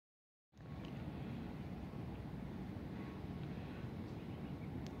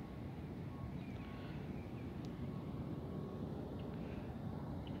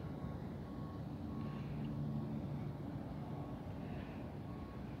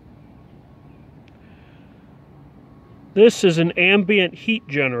This is an ambient heat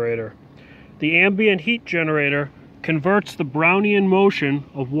generator. The ambient heat generator converts the Brownian motion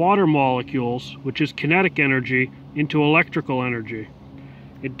of water molecules, which is kinetic energy, into electrical energy.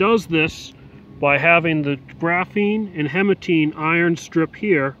 It does this by having the graphene and hematene iron strip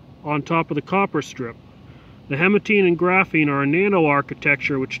here on top of the copper strip. The hematene and graphene are a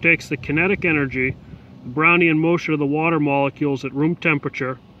nanoarchitecture which takes the kinetic energy, the Brownian motion of the water molecules at room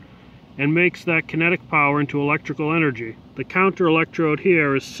temperature, and makes that kinetic power into electrical energy. The counter electrode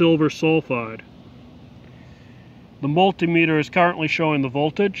here is silver sulfide. The multimeter is currently showing the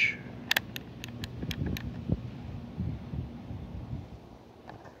voltage.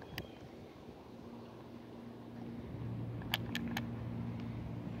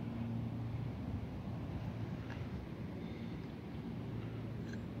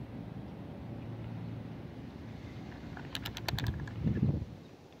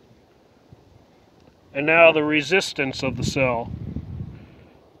 And now the resistance of the cell.